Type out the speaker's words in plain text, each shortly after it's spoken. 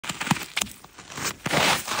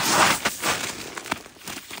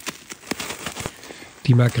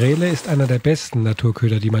Die Makrele ist einer der besten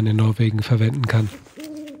Naturköder, die man in Norwegen verwenden kann.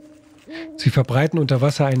 Sie verbreiten unter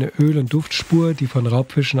Wasser eine Öl- und Duftspur, die von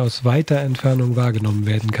Raubfischen aus weiter Entfernung wahrgenommen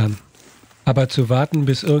werden kann. Aber zu warten,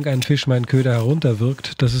 bis irgendein Fisch meinen Köder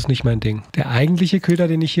herunterwirkt, das ist nicht mein Ding. Der eigentliche Köder,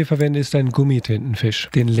 den ich hier verwende, ist ein Gummitintenfisch.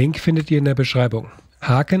 Den Link findet ihr in der Beschreibung.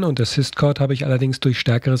 Haken und Assist Cord habe ich allerdings durch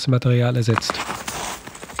stärkeres Material ersetzt.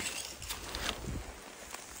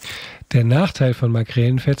 Der Nachteil von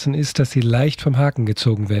Makrelenfetzen ist, dass sie leicht vom Haken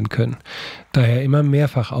gezogen werden können, daher immer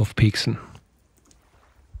mehrfach aufpieksen.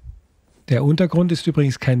 Der Untergrund ist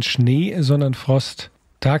übrigens kein Schnee, sondern Frost.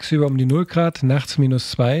 Tagsüber um die 0 Grad, nachts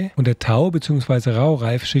 -2 und der Tau bzw.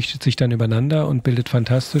 Raureif schichtet sich dann übereinander und bildet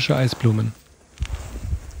fantastische Eisblumen.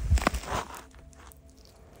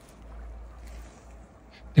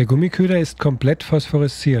 Der Gummiköder ist komplett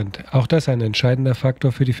phosphoreszierend, auch das ein entscheidender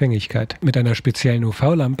Faktor für die Fängigkeit. Mit einer speziellen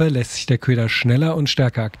UV-Lampe lässt sich der Köder schneller und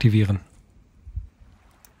stärker aktivieren.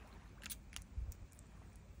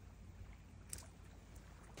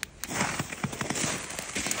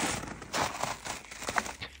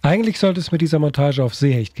 Eigentlich sollte es mit dieser Montage auf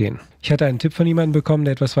Seehecht gehen. Ich hatte einen Tipp von jemandem bekommen,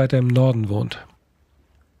 der etwas weiter im Norden wohnt.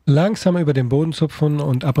 Langsam über den Boden zupfen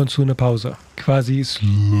und ab und zu eine Pause. Quasi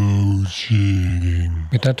Slow Jigging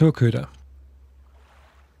mit Naturköder.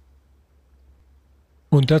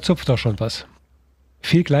 Und da zupft auch schon was.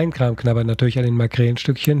 Viel Kleinkram knabbert natürlich an den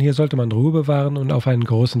Makrelenstückchen. Hier sollte man Ruhe bewahren und auf einen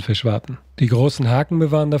großen Fisch warten. Die großen Haken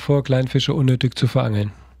bewahren davor, Kleinfische unnötig zu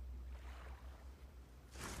verangeln.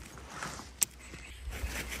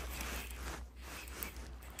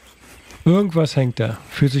 Irgendwas hängt da,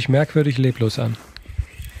 fühlt sich merkwürdig leblos an.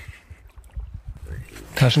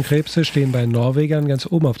 Taschenkrebse stehen bei Norwegern ganz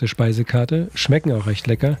oben auf der Speisekarte, schmecken auch recht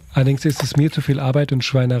lecker, allerdings ist es mir zu viel Arbeit und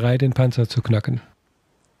Schweinerei, den Panzer zu knacken.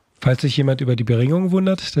 Falls sich jemand über die Beringung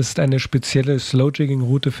wundert, das ist eine spezielle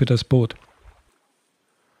Slow-Jigging-Route für das Boot.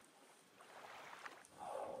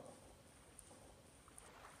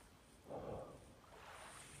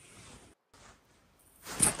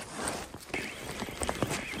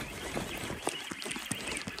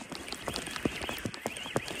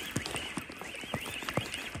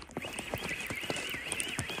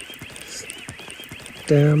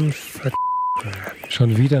 Damn fuck.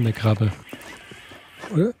 Schon wieder eine Krabbe.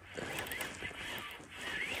 Oder?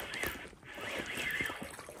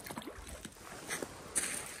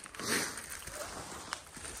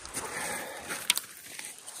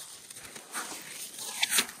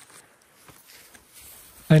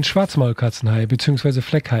 Ein Schwarzmaulkatzenhai bzw.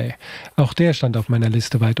 Fleckhai. Auch der stand auf meiner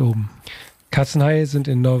Liste weit oben. Katzenhaie sind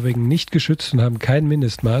in Norwegen nicht geschützt und haben kein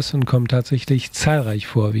Mindestmaß und kommen tatsächlich zahlreich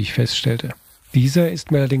vor, wie ich feststellte. Dieser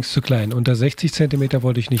ist mir allerdings zu klein. Unter 60 cm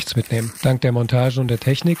wollte ich nichts mitnehmen. Dank der Montage und der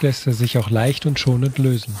Technik lässt er sich auch leicht und schonend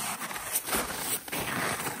lösen.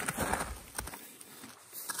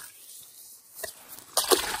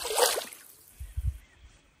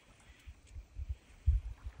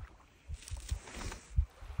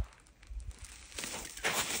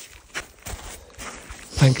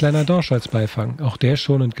 Ein kleiner Dorsch als Beifang. Auch der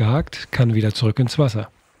schonend gehakt, kann wieder zurück ins Wasser.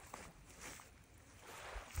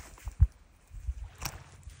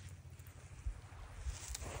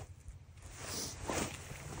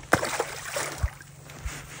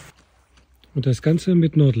 Und das Ganze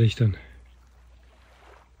mit Nordlichtern.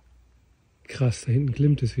 Krass, da hinten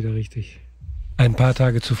glimmt es wieder richtig. Ein paar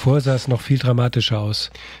Tage zuvor sah es noch viel dramatischer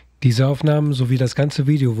aus. Diese Aufnahmen sowie das ganze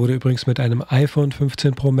Video wurde übrigens mit einem iPhone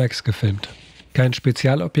 15 Pro Max gefilmt. Kein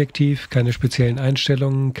Spezialobjektiv, keine speziellen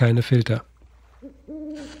Einstellungen, keine Filter.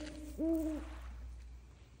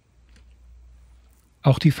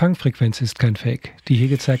 Auch die Fangfrequenz ist kein Fake. Die hier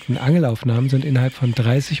gezeigten Angelaufnahmen sind innerhalb von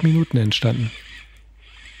 30 Minuten entstanden.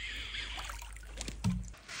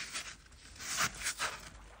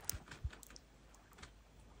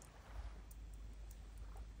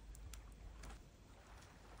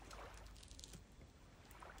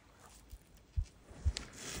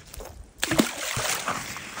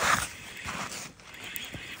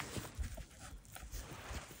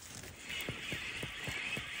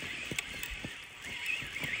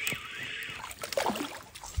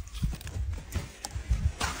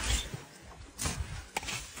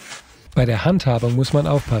 Bei der Handhabung muss man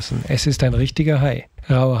aufpassen. Es ist ein richtiger Hai.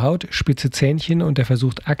 Raue Haut, spitze Zähnchen und er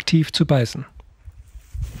versucht aktiv zu beißen.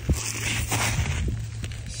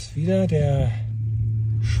 Das ist wieder der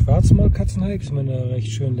Schwarzmaulkatzenhai, ist mit einer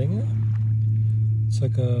recht schönen Länge.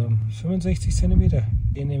 Ca. 65 cm.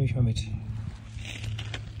 Den nehme ich mal mit.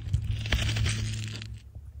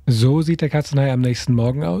 So sieht der Katzenhai am nächsten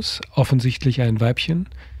Morgen aus. Offensichtlich ein Weibchen.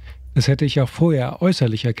 Das hätte ich auch vorher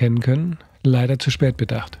äußerlich erkennen können. Leider zu spät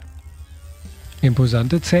bedacht.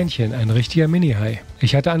 Imposante Zähnchen, ein richtiger Mini-Hai.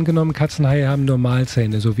 Ich hatte angenommen, Katzenhaie haben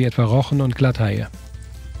Normalzähne, so wie etwa Rochen und Glatthaie.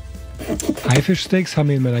 Haifischsteaks haben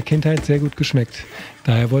mir in meiner Kindheit sehr gut geschmeckt.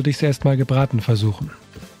 Daher wollte ich es erst mal gebraten versuchen.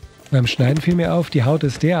 Beim Schneiden fiel mir auf, die Haut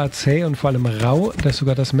ist derart zäh und vor allem rau, dass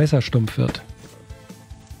sogar das Messer stumpf wird.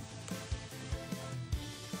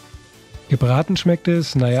 Gebraten schmeckte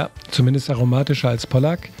es, naja, zumindest aromatischer als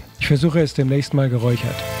Pollack. Ich versuche es demnächst mal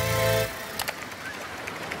geräuchert.